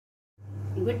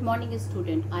Good morning,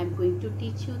 student. I am going to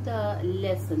teach you the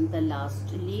lesson The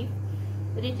Last Leaf,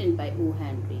 written by O.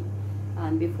 Henry.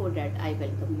 And before that, I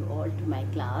welcome you all to my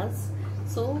class.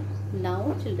 So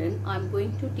now, children, I am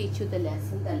going to teach you the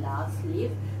lesson The Last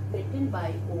Leaf, written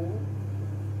by O.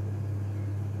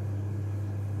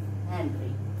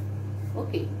 Henry.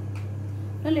 Okay.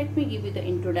 Now let me give you the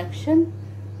introduction.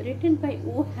 Written by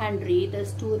O. Henry, the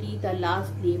story The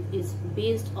Last Leaf is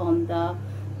based on the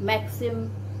maxim,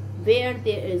 where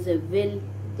there is a will,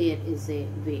 there is a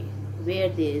way. Where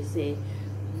there is a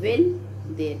will,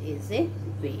 there is a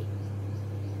way.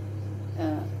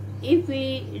 If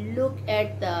we look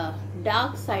at the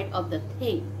dark side of the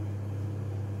thing,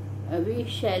 we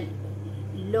shall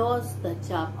lose the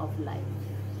charm of life.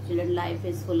 Children, life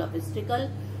is full of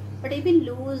obstacles, but if we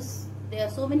lose, there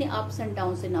are so many ups and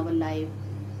downs in our life.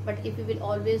 But if we will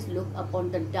always look upon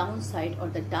the downside or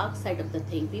the dark side of the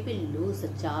thing, we will lose the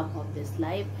charm of this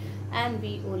life, and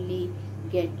we only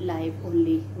get life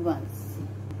only once.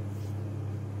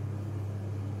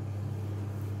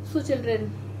 So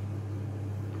children,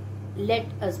 let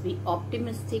us be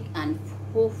optimistic and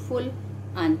hopeful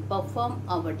and perform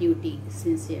our duty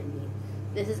sincerely.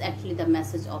 This is actually the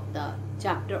message of the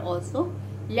chapter also.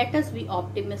 Let us be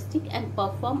optimistic and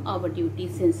perform our duty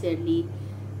sincerely.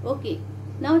 Okay.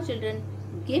 Now children,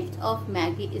 Gift of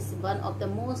Maggie is one of the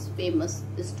most famous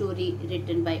story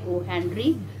written by O.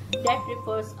 Henry that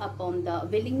refers upon the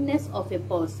willingness of a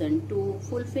person to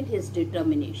fulfill his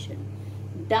determination.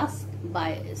 Dusk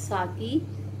by Saki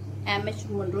M.H.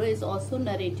 Munro is also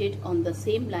narrated on the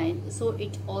same line, so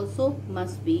it also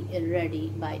must be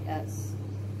ready by us.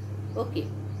 Okay.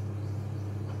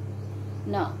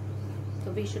 Now, so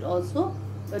we should also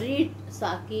read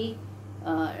Saki,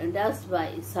 Dusk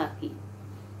by Saki.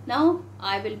 Now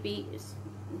I will be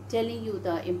telling you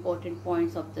the important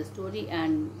points of the story,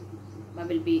 and I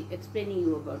will be explaining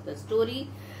you about the story.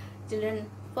 Children,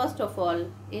 first of all,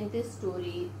 in this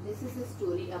story, this is a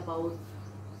story about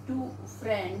two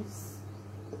friends,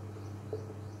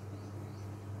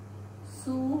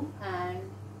 Sue and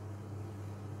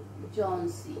John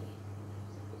C.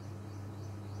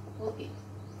 Okay,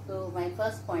 so my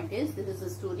first point is, this is a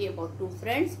story about two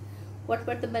friends. What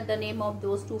were the name of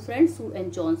those two friends, Sue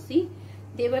and John C?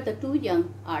 They were the two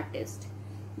young artists.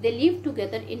 They lived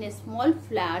together in a small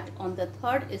flat on the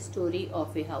third story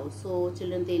of a house. So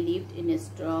children, they lived in a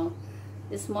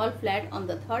small flat on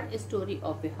the third story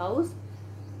of a house.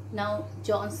 Now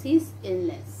John C's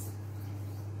illness.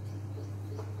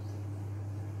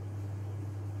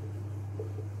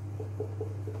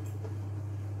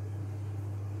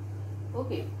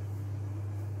 Okay.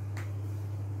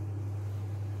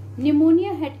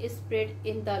 Pneumonia had spread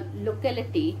in the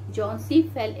locality. John C.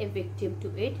 fell a victim to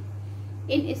it.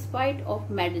 In spite of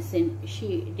medicine,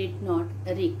 she did not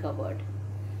recover.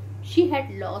 She had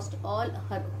lost all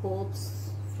her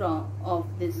hopes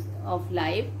of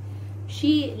life.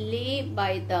 She lay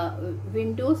by the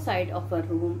window side of her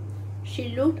room. She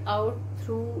looked out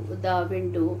through the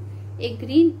window. A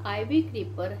green ivy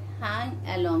creeper hung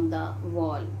along the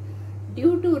wall.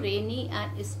 Due to rainy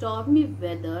and stormy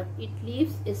weather, its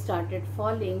leaves started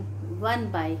falling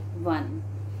one by one.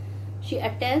 She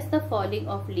attached the falling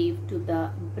of leaf to the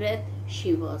breath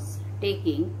she was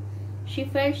taking. She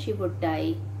felt she would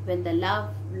die when the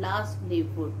last leaf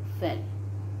would fall.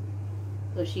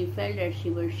 So she felt that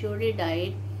she would surely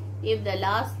die if the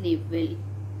last leaf will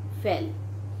fall.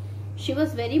 She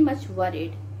was very much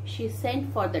worried. She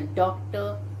sent for the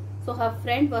doctor. So her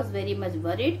friend was very much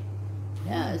worried.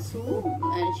 Sue,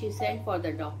 and she sent for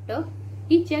the doctor.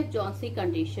 He checked John C's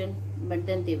condition, but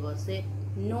then there was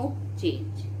no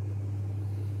change.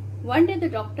 One day the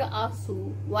doctor asked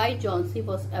Sue why John C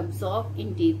was absorbed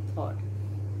in deep thought.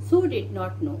 Sue did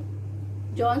not know.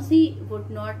 John C would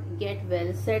not get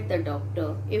well, said the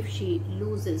doctor, if she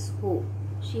loses hope.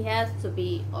 She has to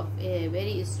be of a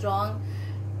very strong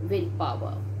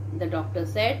willpower. The doctor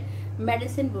said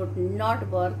medicine would not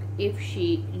work if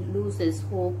she loses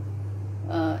hope.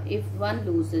 If one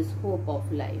loses hope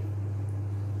of life.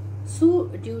 Sue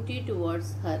duty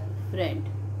towards her friend.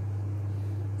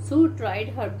 Sue tried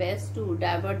her best to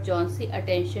divert John C's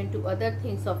attention to other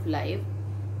things of life.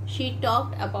 She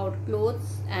talked about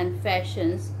clothes and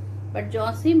fashions, but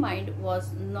John C's mind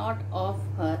was not off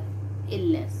her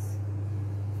illness.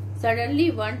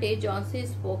 Suddenly one day John C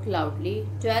spoke loudly,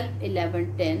 12,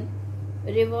 11, 10.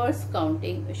 Reverse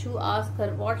counting. Sue asked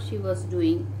her what she was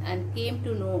doing and came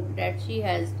to know that she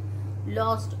has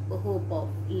lost hope of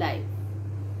life.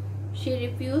 She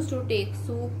refused to take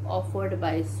soup offered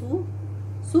by Sue.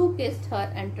 Sue kissed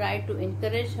her and tried to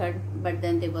encourage her, but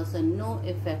then there was no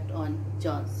effect on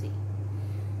John C.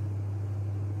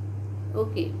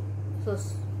 Okay, so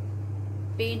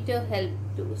Painter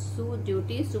helped to Sue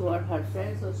duties toward her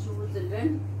friends. So Sue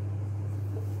children.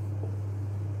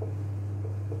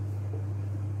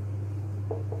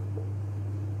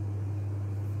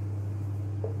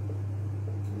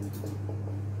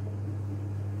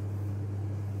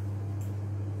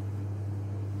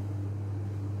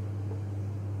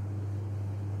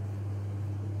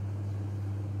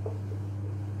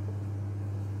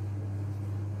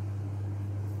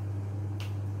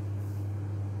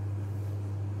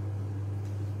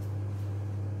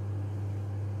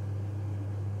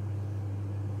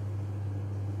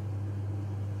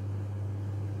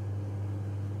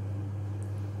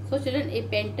 So children, a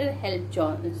painter helped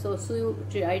John. So Sue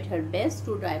tried her best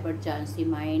to divert Jancy's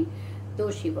mind,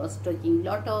 though she was taking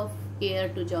lot of care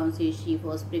to Jancy. She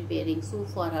was preparing soup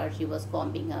for her. She was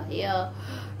combing her hair.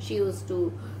 She used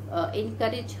to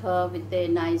encourage her with a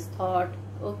nice thought.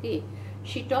 Okay,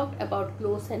 she talked about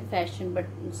clothes and fashion, but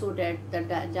so that the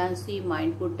Jancy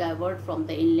mind could divert from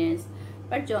the illness.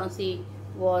 But Jancy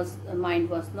mind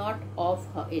was not of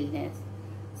her illness.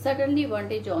 Suddenly one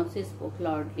day Jancy spoke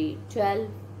loudly. 12,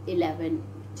 11,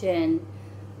 10,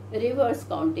 reverse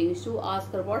counting. Sue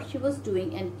asked her what she was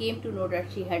doing and came to know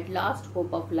that she had last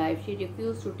hope of life. She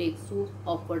refused to take soup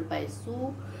offered by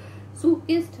Sue. Sue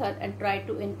kissed her and tried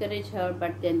to encourage her,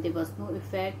 but then there was no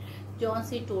effect.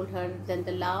 Jancy told her then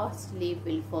the last leaf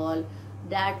will fall.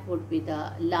 That would be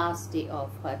the last day of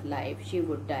her life. She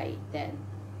would die then.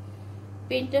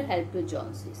 Painter helped to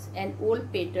Jancy's. An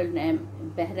old painter named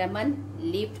Behraman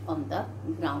lived on the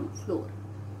ground floor.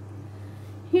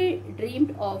 He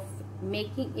dreamed of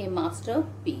making a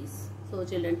masterpiece. So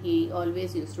children, he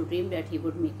always used to dream that he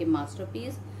would make a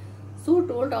masterpiece. Sue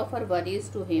told of her worries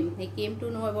to him. He came to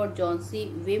know about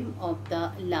Jancy's whim of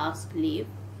the last leaf.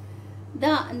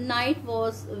 The night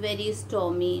was very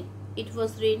stormy. It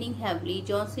was raining heavily.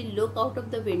 Jancy looked out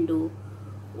of the window.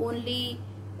 Only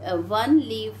one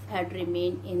leaf had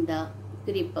remained in the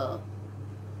creeper.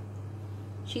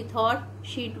 She thought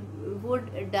she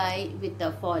would die with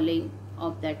the falling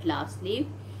of that last leaf.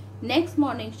 Next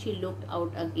morning she looked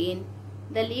out again.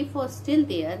 The leaf was still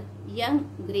there, young,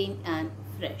 green and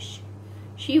fresh.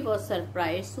 She was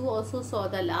surprised. Sue also saw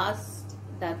the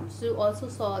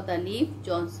leaf.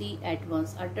 Jancy at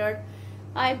once uttered,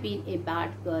 "I've been a bad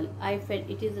girl. I felt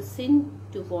it is a sin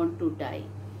to want to die."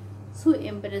 Sue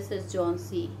embraces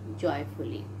Jancy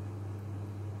joyfully.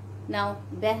 Now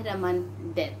Behraman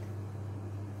death.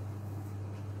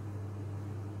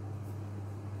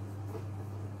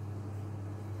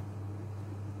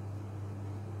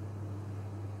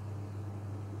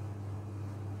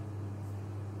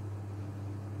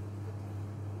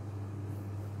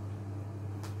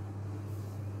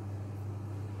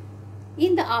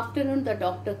 In the afternoon, the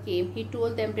doctor came. He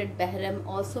told them that Behram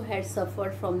also had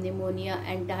suffered from pneumonia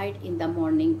and died in the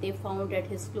morning. They found that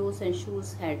his clothes and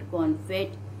shoes had gone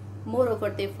wet. Moreover,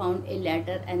 they found a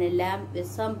ladder and a lamp with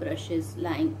some brushes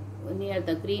lying near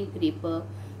the green creeper.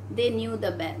 They knew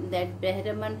that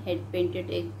Behraman had painted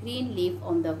a green leaf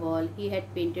on the wall. He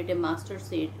had painted a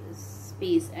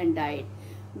masterpiece and died.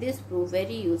 This proved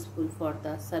very useful for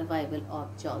the survival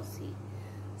of Jancy.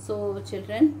 So,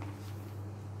 children,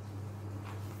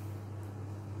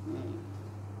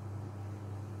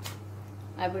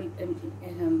 I will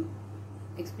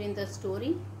explain the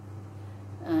story.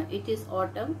 It is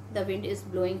autumn. The wind is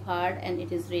blowing hard and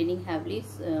it is raining heavily.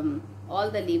 All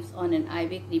the leaves on an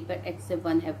ivy creeper except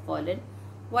one have fallen.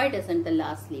 Why doesn't the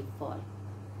last leaf fall?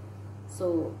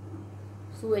 So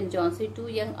Sue and Jancy, two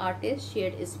young artists,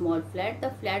 shared a small flat. The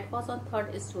flat was on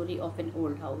third story of an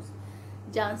old house.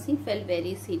 Jancy fell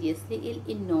very seriously ill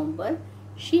in November.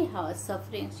 She was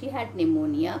suffering. She had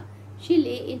pneumonia. She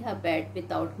lay in her bed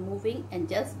without moving and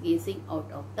just gazing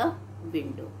out of the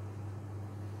window.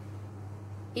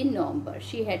 In November,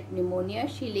 she had pneumonia.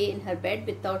 She lay in her bed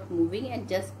without moving and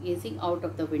just gazing out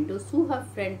of the window. Sue, her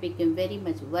friend, became very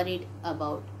much worried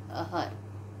about her.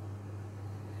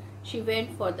 She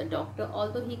went for the doctor.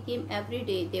 Although he came every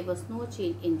day, there was no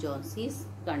change in Jancy's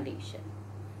condition.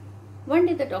 One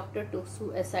day the doctor took Sue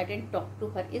aside and talked to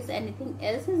her. "Is anything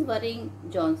else worrying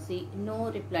Jancy?" "No,"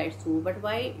 replied Sue. "But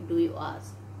why do you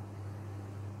ask?"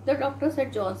 The doctor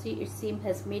said Jancy, it seems,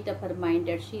 has made up her mind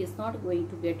that she is not going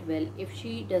to get well. If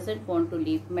she doesn't want to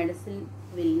leave, medicine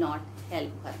will not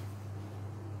help her.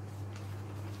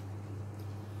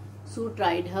 Sue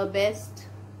tried her best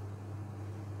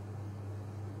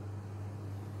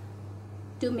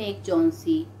to make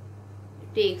Jancy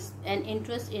takes an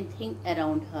interest in things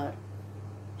around her.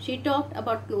 She talked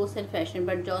about clothes and fashion,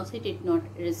 but Jancy did not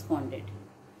respond.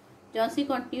 Johnsy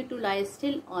continued to lie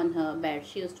still on her bed.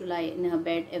 She used to lie in her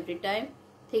bed every time,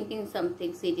 thinking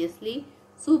something seriously.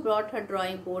 Sue brought her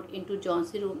drawing board into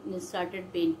Johnsy's room and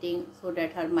started painting so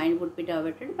that her mind would be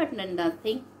diverted, but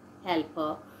nothing helped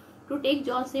her. To take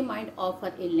Johnsy's mind off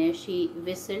her illness, she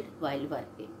whistled while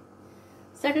working.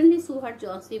 Suddenly, Sue heard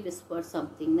Johnsy whisper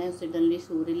something. Then suddenly,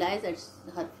 Sue realized that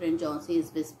her friend Johnsy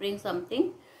is whispering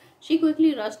something. She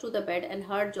quickly rushed to the bed and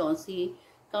heard Johnsy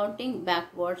counting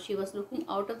backward. She was looking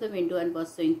out of the window and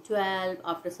was saying 12.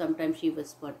 After some time, she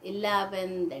whispered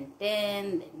 11, then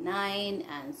 10, then 9,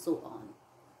 and so on.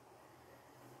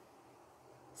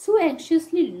 Sue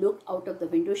anxiously looked out of the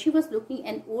window. She was looking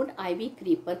at an old ivy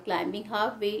creeper climbing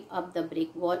halfway up the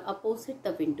brick wall opposite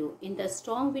the window. In the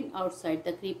strong wind outside,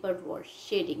 the creeper was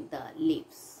shading the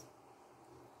leaves.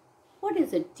 "What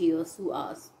is it, dear?" Sue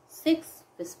asked. "6,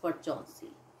 whispered Johnsy.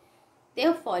 "They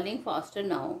are falling faster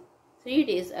now. 3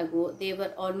 days ago, they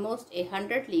were almost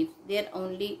 100 leaves. There are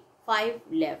only 5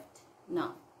 left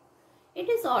now." "It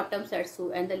is autumn," said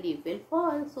Sue, "and the leaf will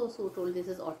fall." So Sue told, "This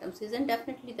is autumn season.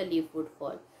 Definitely the leaf would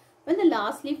fall." "When the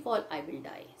last leaf fall, I will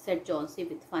die," said Johnsy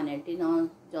with finality. Now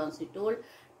Johnsy told,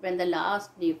 when the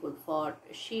last leaf would fall,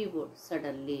 she would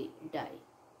suddenly die.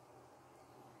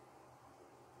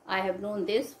 "I have known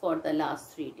this for the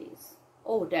last 3 days.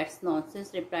 "Oh, that's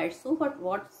nonsense," replied Sue. "But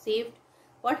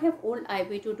what have old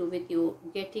ivy to do with you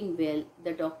getting well?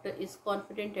 The doctor is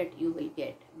confident that you will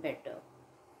get better."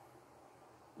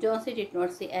 Johnsy did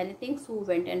not say anything. Sue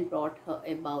went and brought her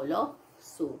a bowl of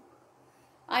soup.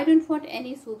 "I don't want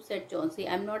any soup," said Johnsy.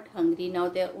 "I'm not hungry now.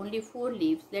 There are only 4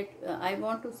 leaves. I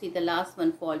want to see the last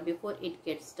one fall before it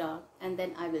gets dark, and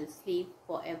then I will sleep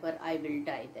forever. I will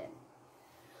die then."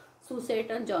 Sue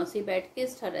sat on Johnsy bed,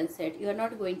 kissed her and said, "You are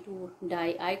not going to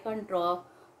die. I can't draw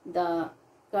the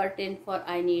curtain for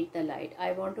I need the light.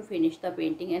 I want to finish the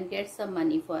painting and get some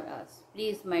money for us.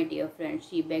 Please, my dear friend,"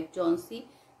 she begged Johnsy,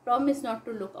 "promise not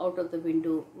to look out of the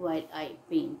window while I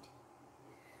paint."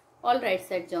 "All right,"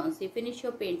 said Johnsy. "Finish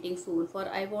your painting soon, for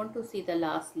I want to see the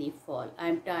last leaf fall. I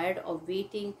am tired of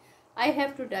waiting. I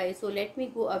have to die, so let me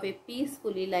go away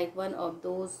peacefully like one of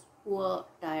those poor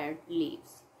tired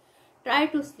leaves." "Try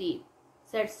to sleep,"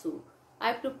 said Sue.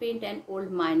 "I have to paint an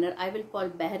old miner. I will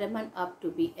call Behraman up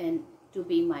to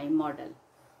be my model."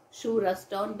 Sue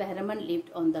rushed down. Behraman lived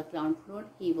on the ground floor.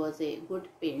 He was a good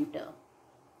painter.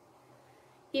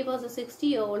 He was a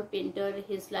 60-year-old painter.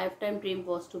 His lifetime dream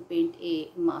was to paint a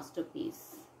masterpiece.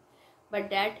 But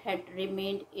that had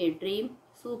remained a dream.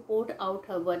 Sue poured out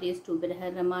her worries to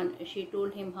Behraman. She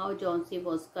told him how Johnsy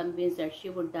was convinced that she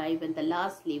would die when the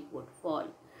last leaf would fall.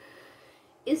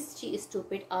 "Is she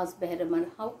stupid?" asked Behraman.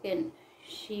 "How can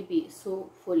she be so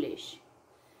foolish?"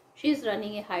 "She is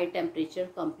running a high temperature,"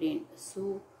 complained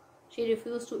Sue. "She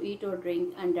refused to eat or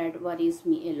drink, and that worries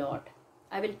me a lot."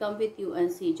 "I will come with you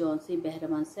and see Johnsy,"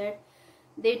 Behraman said.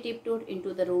 They tiptoed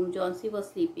into the room. Johnsy was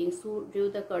sleeping. Sue drew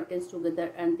the curtains together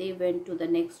and they went to the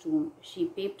next room. She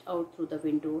peeped out through the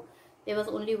window. There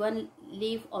was only 1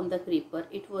 leaf on the creeper.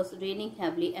 It was raining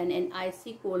heavily and an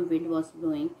icy cold wind was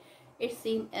blowing. It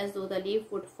seemed as though the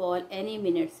leaf would fall any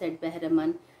minute, said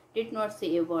Behraman. Did not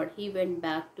say a word. He went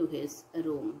back to his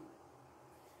room.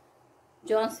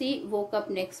 Johnsy woke up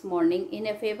next morning. In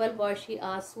a feeble voice, she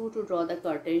asked Sue to draw the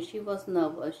curtains. She was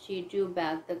nervous. She drew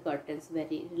back the curtains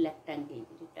very reluctantly.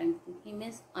 Reluctantly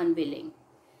means unwilling.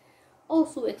 "Oh,"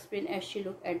 Sue explained as she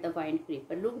looked at the vine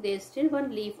creeper. "Look, there is still 1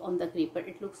 leaf on the creeper.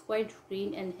 It looks quite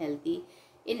green and healthy.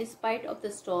 In spite of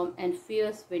the storm and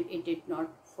fierce wind, it did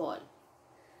not fall."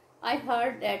 "I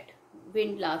heard that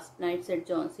wind last night," said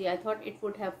Johnsy. "I thought it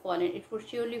would have fallen. It would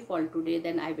surely fall today.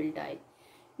 Then I will die."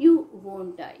 "You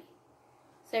won't die,"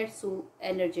 said Sue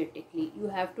energetically. "You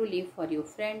have to live for your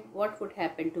friend. What would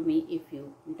happen to me if you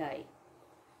die?"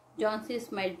 Johnsy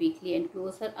smiled weakly and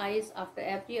closed her eyes. After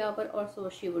every hour or so,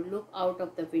 she would look out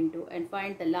of the window and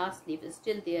find the last leaf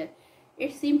still there.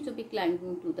 It seemed to be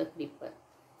clinging to the creeper.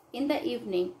 In the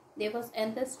evening, there was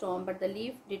another storm, but the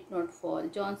leaf did not fall.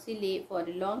 Johnsy lay for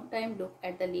a long time, looked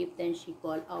at the leaf, then she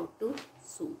called out to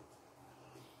Sue.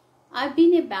 "I've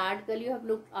been a bad girl. You have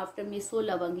looked after me so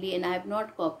lovingly and I have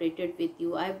not cooperated with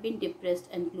you. I have been depressed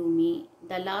and gloomy.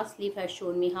 The last leaf has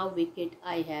shown me how wicked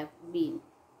I have been.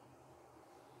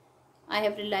 I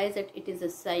have realized that it is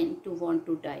a sign to want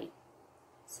to die."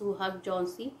 Sue hugged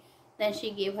Johnsy. Then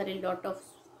she gave her a lot of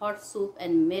hot soup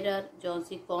and mirror.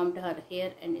 Johnsy combed her hair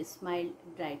and smiled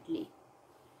brightly.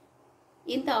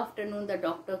 In the afternoon, the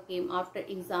doctor came. After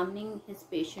examining his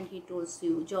patient, he told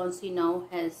Sue, "Johnsy now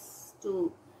has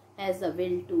the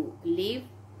will to live.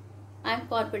 I am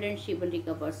confident she will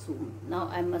recover soon. Now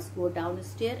I must go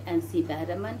downstairs and see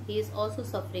Bahraman. He is also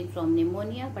suffering from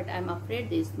pneumonia, but I am afraid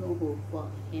there is no hope for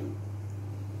him.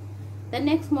 The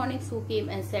next morning Sue came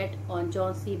and sat on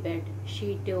Johnson's bed.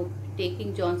 She took,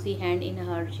 taking Johnson's hand in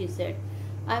her, she said,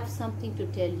 I have something to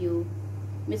tell you.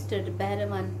 Mr.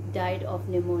 Bahraman died of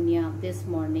pneumonia this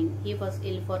morning. He was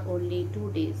ill for only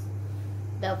 2 days.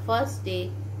 The first day,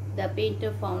 the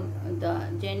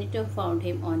janitor found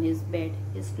him on his bed.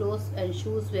 His clothes and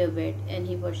shoes were wet and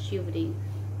he was shivering.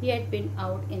 He had been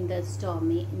out in the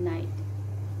stormy night.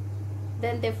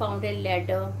 Then they found a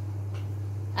ladder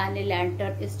and a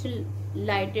lantern still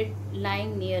lighted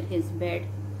lying near his bed.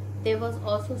 There was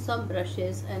also some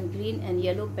brushes and green and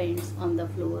yellow paints on the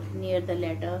floor near the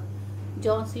ladder.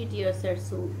 Johnson, dear, said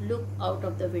Sue, look out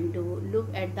of the window. Look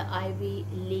at the ivy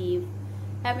leaf.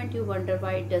 Haven't you wondered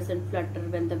why it doesn't flutter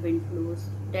when the wind blows?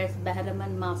 That's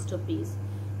Bahraman's masterpiece.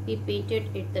 He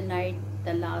painted it the night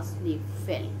the last leaf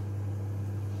fell.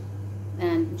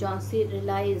 And Johnson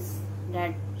realized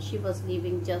that she was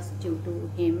leaving just due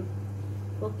to him.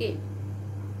 Okay.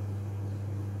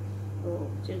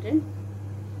 So children,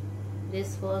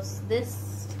 this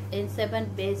in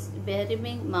 7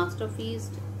 Bahraman's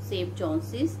masterpiece saved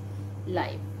Johnson's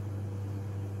life.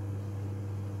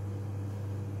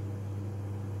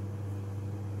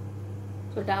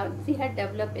 So she had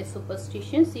developed a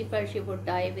superstition. She felt she would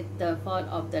die with the fall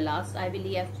of the last ivy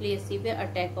leaf. Actually, a severe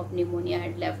attack of pneumonia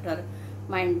had left her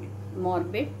mind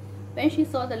morbid. When she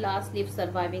saw the last leaf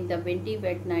surviving the windy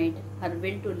wet night, her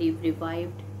will to live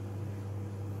revived.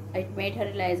 It made her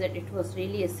realize that it was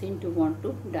really a sin to want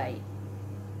to die.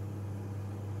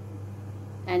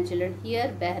 And children,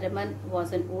 here Bahraman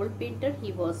was an old painter.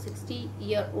 He was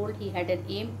 60-year-old. He had an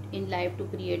aim in life to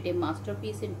create a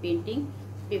masterpiece in painting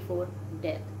before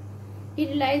death. He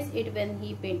realized it when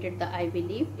he painted the ivy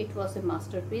leaf. It was a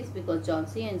masterpiece because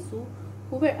Johnson and Sue,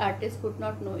 who were artists, could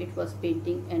not know it was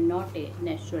painting and not a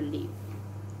natural leaf.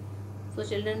 So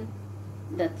children,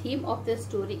 the theme of this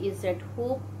story is that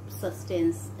hope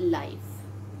sustains life.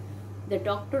 The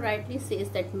doctor rightly says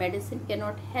that medicine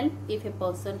cannot help if a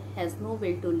person has no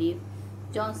will to live.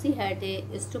 Johnson had a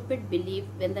stupid belief: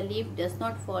 when the leaf does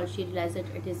not fall, she realized that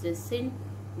it is a sin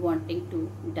wanting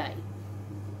to die.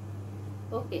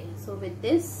 Okay, so with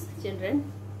this,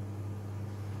 children,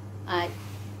 I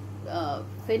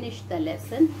finished the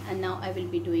lesson, and now I will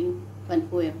be doing one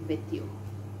poem with you.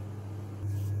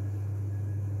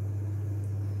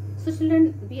 So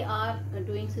children, we are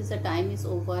doing, since the time is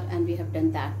over and we have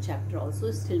done that chapter also,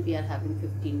 still we are having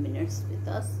 15 minutes with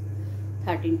us,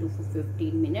 13 to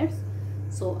 15 minutes.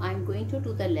 So I am going to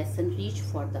do the lesson Reach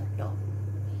for the Top.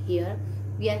 Here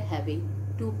we are having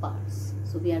 2 parts.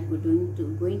 So we are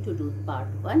going to do part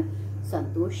 1,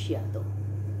 Santosh Yadav.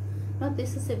 Now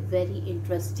this is a very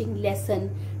interesting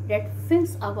lesson that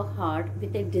fills our heart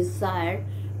with a desire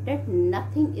that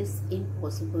nothing is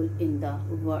impossible in the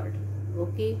world.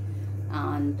 Okay,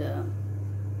 and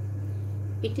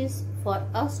it is for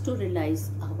us to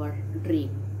realize our dream.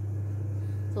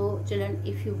 So children,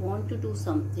 if you want to do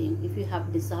something, if you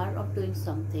have desire of doing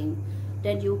something,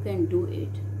 then you can do it.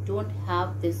 Don't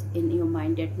have this in your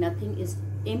mind that nothing is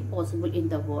impossible in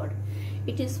the world.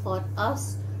 It is for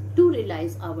us to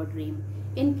realize our dream.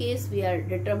 In case we are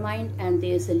determined and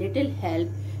there is a little help,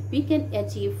 we can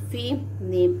achieve fame,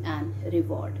 name and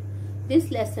reward. This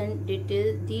lesson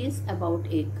deals about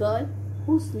a girl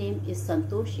whose name is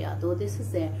Santosh Yadav. This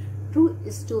is a true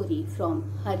story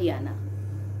from Haryana.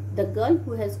 The girl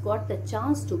who has got the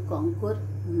chance to conquered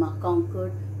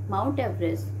Mount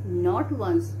Everest not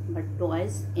once but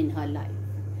twice in her life.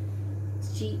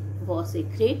 She was a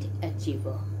great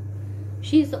achiever.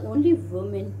 She is the only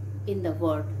woman in the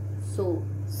world so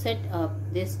set up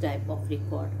this type of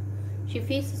record. She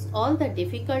faces all the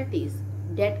difficulties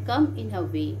that come in her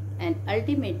way and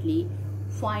ultimately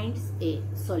finds a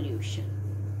solution.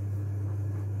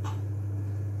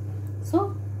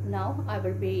 So now I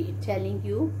will be telling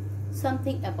you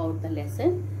something about the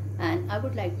lesson, and I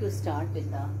would like to start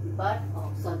with the birth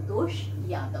of Santosh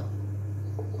Yadav.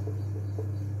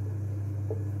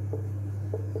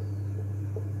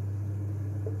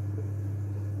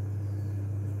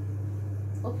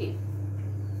 Okay.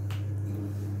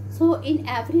 So in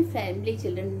every family,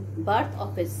 children, birth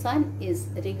of a son is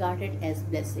regarded as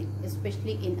blessing,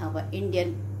 especially in our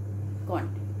Indian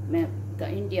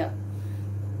India.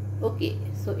 Okay,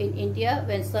 so in India,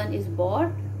 when son is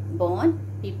born,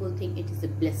 people think it is a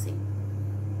blessing.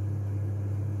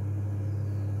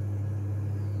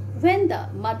 When the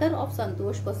mother of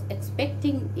Santosh was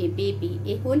expecting a baby,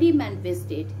 a holy man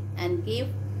visited and gave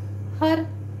her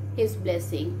his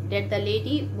blessing that the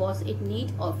lady was in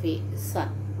need of a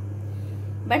son.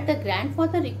 But the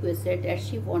grandfather requested that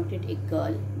she wanted a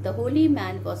girl. The holy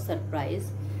man was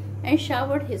surprised and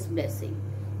showered his blessing.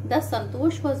 Thus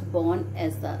Santosh was born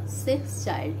as the sixth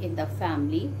child in the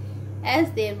family,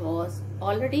 as there was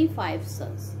already 5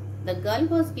 sons. The girl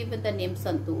was given the name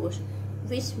Santosh,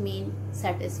 which means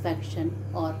satisfaction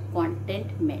or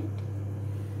contentment.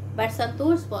 But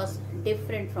Santosh was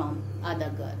different from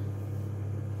other girl.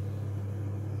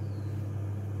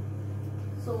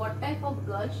 So what type of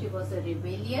girl? She was a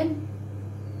rebellion.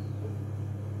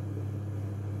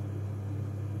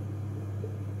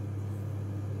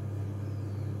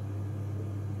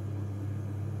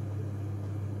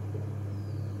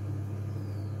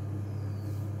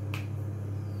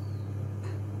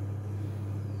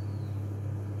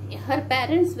 Her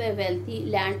parents were wealthy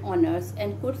landowners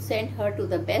and could send her to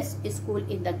the best school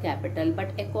in the capital,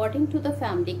 but according to the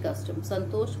family custom,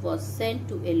 Santosh was sent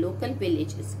to a local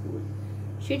village school.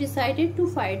 She decided to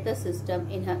fight the system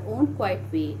in her own quiet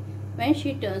way. When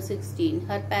she turned 16,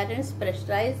 her parents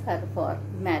pressurized her for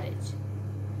marriage.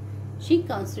 She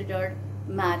considered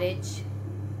marriage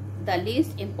the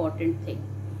least important thing.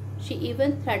 She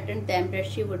even threatened them that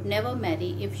she would never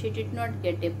marry if she did not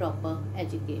get a proper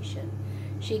education.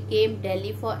 She came to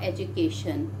Delhi for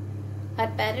education.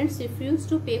 Her parents refused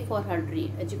to pay for her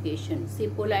education. She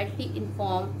politely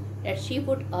informed that she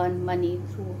would earn money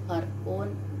through her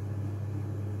own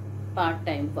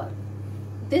part-time work.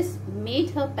 This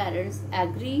made her parents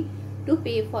agree to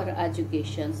pay for her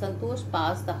education. Santosh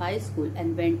passed the high school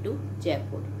and went to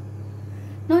Jaipur.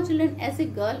 Now children, as a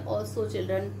girl also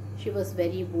children, she was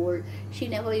very bold. She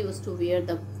never used to wear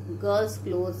the girls'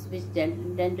 clothes which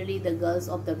generally the girls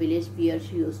of the village wear.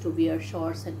 She used to wear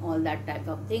shorts and all that type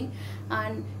of thing,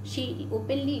 and she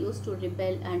openly used to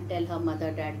rebel and tell her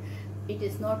mother that it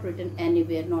is not written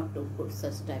anywhere not to put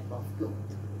such type of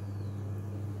clothes.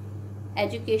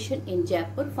 Education in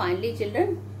Jaipur. Finally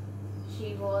children,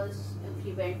 she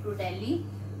went to Delhi,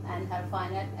 and her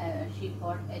final she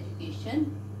got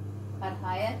education, her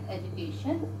higher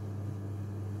education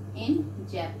in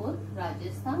Jaipur,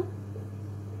 Rajasthan,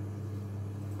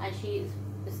 and she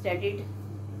studied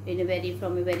in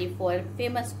from a very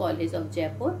famous college of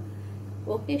Jaipur.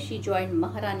 Okay, she joined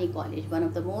Maharani College, one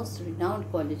of the most renowned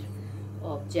college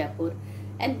of Jaipur,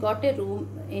 and got a room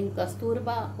in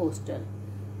Kasturba hostel.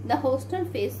 The hostel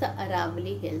faced the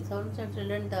Aravali Hills. So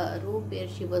children, the room where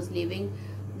she was living,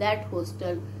 that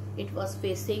hostel, it was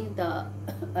facing the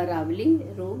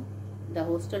Aravali room. The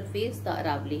hostel faced the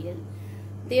Aravali Hill.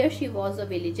 There she was a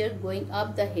villager going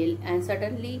up the hill and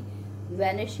suddenly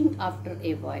vanishing after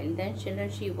a while. Then children,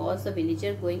 she was a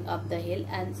villager going up the hill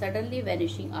and suddenly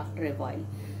vanishing after a while.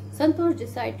 Santosh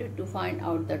decided to find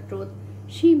out the truth.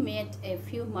 She met a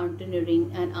few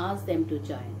mountaineering and asked them to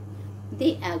join.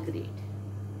 They agreed.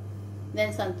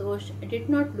 Then Santosh did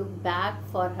not look back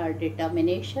for her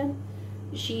determination.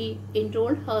 She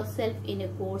enrolled herself in a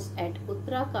course at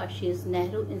Uttarakashi's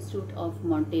Nehru Institute of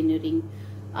Mountaineering.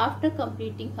 After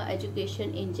completing her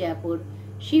education in Jaipur,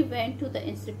 she went to the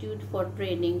institute for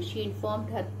training. She informed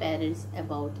her parents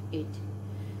about it.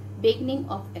 Beginning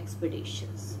of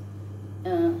expeditions.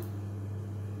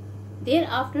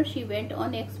 Thereafter, she went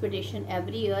on expedition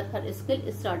every year. Her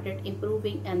skill started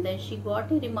improving, and then she got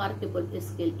a remarkable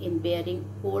skill in bearing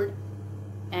cold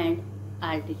and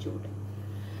altitude.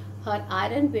 Her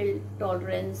iron will,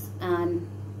 tolerance, and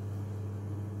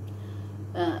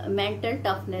mental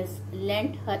toughness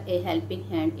lent her a helping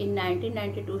hand. In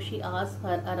 1992, she asked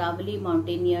her Aravali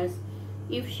mountaineers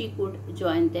if she could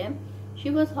join them. She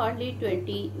was hardly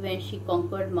 20 when she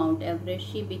conquered Mount Everest.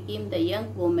 She became the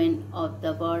young woman of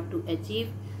the world to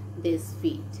achieve this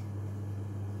feat.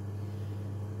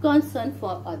 Concern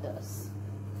for others.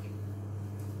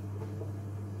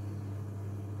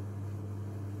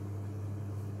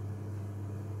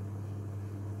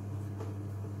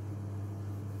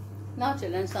 Now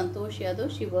children, Santosh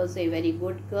Yadav, she was a very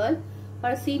good girl.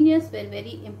 Her seniors were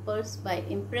very impressed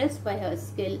by her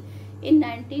skill. In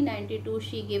 1992,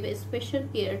 she gave a special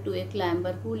care to a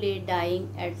climber who lay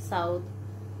dying at South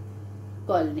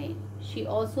Colony. She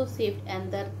also saved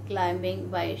another climbing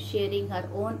by sharing her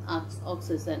own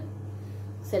oxygen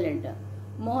cylinder.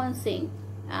 Mohan Singh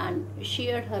and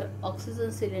shared her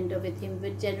oxygen cylinder with him,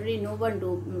 which generally no one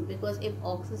do, because if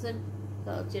oxygen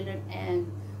children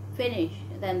and finish,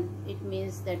 then it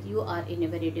means that you are in a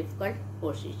very difficult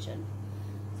position.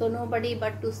 So nobody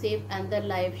but to save another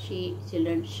life,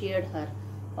 children shared her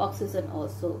oxygen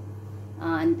also.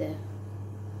 And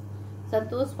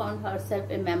Santosh found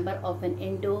herself a member of an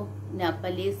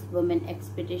Indo-Nepalese women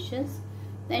expeditions.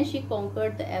 Then she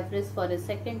conquered the Everest for a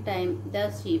second time.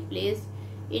 Thus she placed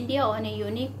India on a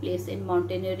unique place in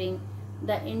mountaineering.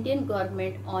 The Indian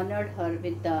government honored her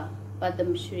with the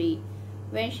Padma Shri.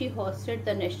 When she hoisted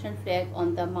the national flag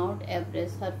on the Mount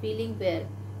Everest, her feelings were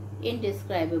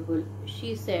indescribable.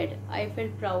 She said, "I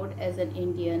felt proud as an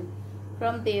Indian."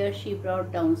 From there, she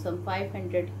brought down some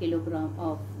 500 kilograms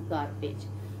of garbage.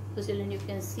 So children, you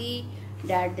can see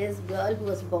that this girl who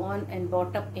was born and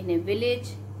brought up in a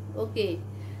village, okay,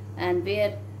 and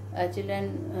where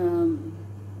children,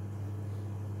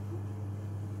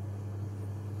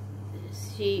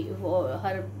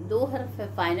 her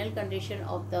final condition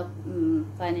of the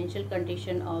financial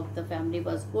condition of the family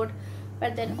was good,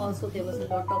 but then also there was a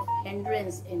lot of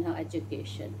hindrance in her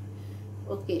education,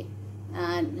 okay,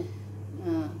 and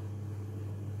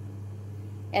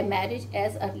a marriage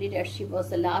as early that she was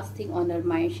the last thing on her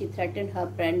mind. She threatened her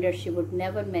friend that she would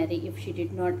never marry if she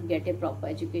did not get a proper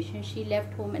education. She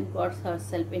left home and got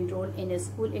herself enrolled in a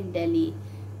school in Delhi.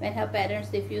 When her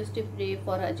parents refused to pay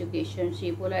for her education,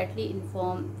 she politely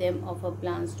informed them of her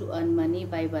plans to earn money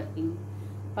by working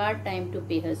part-time to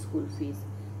pay her school fees.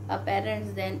 Her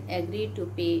parents then agreed to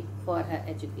pay for her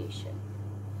education.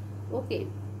 Okay,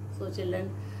 so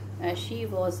children, she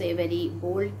was a very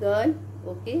bold girl,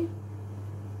 okay.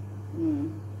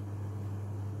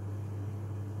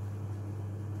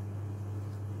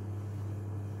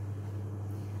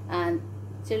 And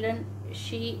children,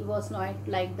 she was not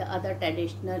like the other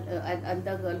traditional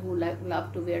other girl who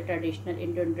loved to wear traditional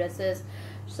Indian dresses.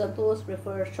 Santosh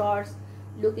preferred shorts.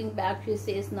 Looking back, she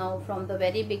says, "Now from the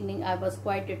very beginning I was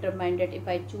quite determined that if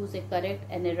I choose a correct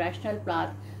and a rational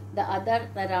path, the other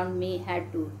around me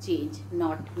had to change,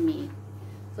 not me."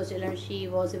 So children, she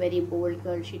was a very bold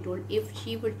girl. She told if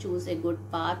she would choose a good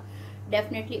path,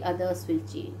 definitely others will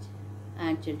change.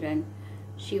 And children,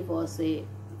 she was a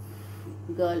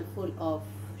girl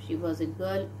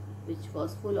which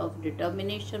was full of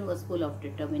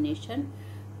determination,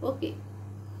 okay.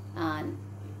 And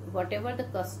whatever the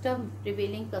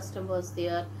prevailing custom was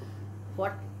there,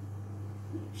 what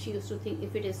she used to think,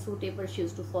 if it is suitable, she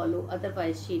used to follow,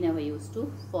 otherwise she never used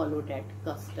to follow that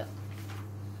custom.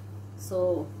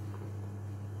 So,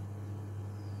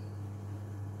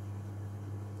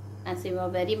 and she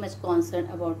was very much concerned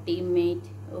about teammate,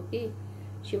 okay.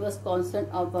 She was concerned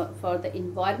for the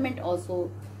environment also,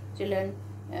 children.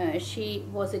 She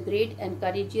was a great and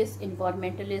courageous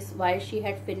environmentalist. While she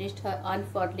had finished her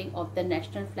unfurling of the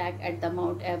national flag at the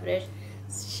Mount Everest,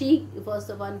 she was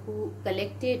the one who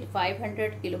collected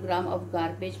 500 kilograms of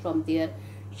garbage from there.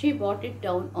 She brought it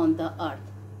down on the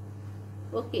earth,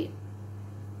 okay.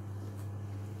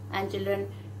 And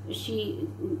children, she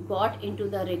got into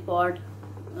the record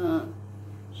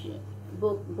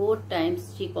both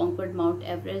times she conquered Mount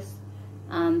Everest.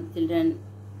 And children,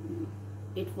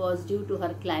 it was due to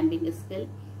her climbing skill,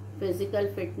 physical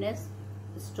fitness,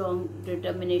 strong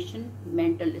determination,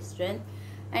 mental strength,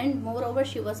 and moreover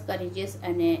she was courageous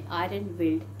and an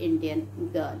iron-willed Indian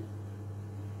girl.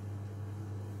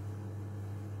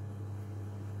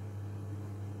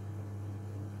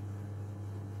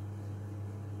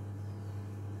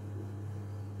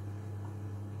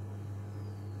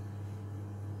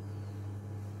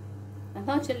 And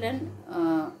now children,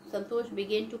 Santosh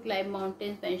began to climb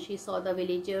mountains when she saw the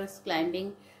villagers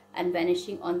climbing and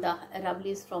vanishing on the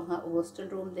rubbles from her hostel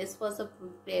room. This was a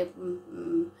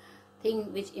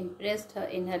thing which impressed her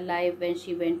in her life when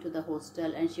she went to the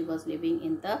hostel, and she was living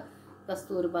in the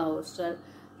Kasturba hostel,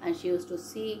 and she used to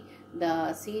see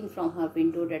the scene from her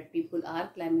window that people are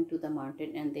climbing to the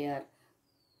mountain and they are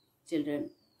children.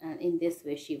 And in this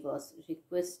way she was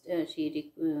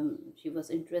she was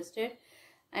interested,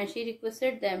 and she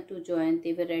requested them to join.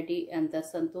 They were ready, and the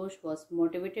Santosh was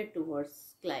motivated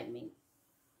towards climbing.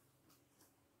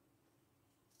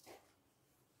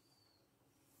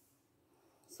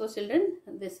 So children,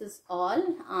 this is all,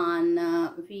 and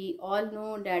we all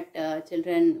know that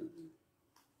children,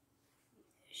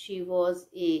 she was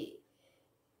a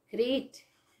great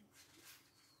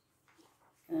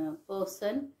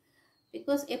person,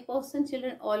 because a person,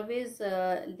 children, always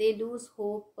they lose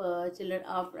hope, children,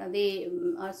 after they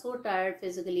are so tired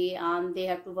physically and they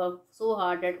have to work so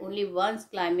hard that only once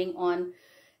climbing on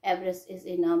Everest is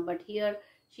enough. But here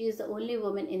she is the only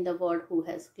woman in the world who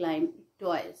has climbed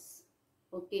twice,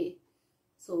 okay.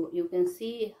 So you can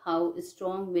see how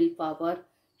strong willpower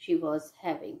she was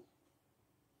having.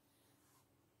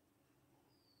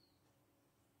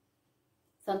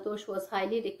 Santosh was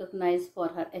highly recognized for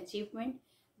her achievement.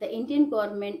 The Indian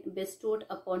government bestowed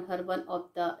upon her one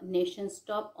of the nation's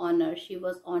top honors. She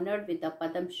was honored with the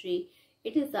Padma Shri.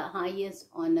 It is the highest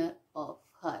honor of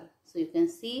her. So you can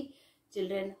see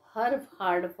children,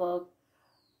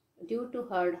 due to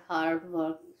her hard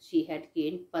work, she had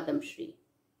gained Padma Shri.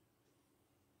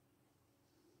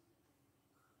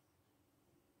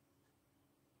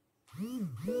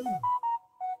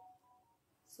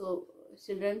 So,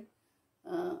 children,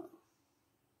 uh,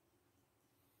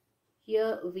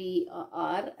 here we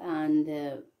are,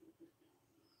 and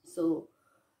so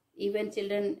even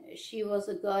children, she was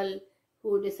a girl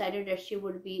who decided that she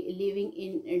would be living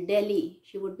in Delhi.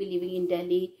 She would be living in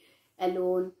Delhi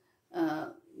alone,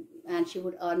 and she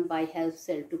would earn by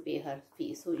herself to pay her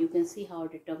fees. So you can see how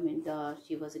determined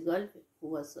she was, a girl who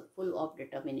was full of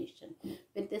determination.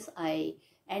 With this, I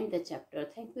end the chapter.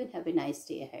 Thank you and have a nice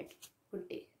day ahead. Good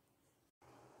day.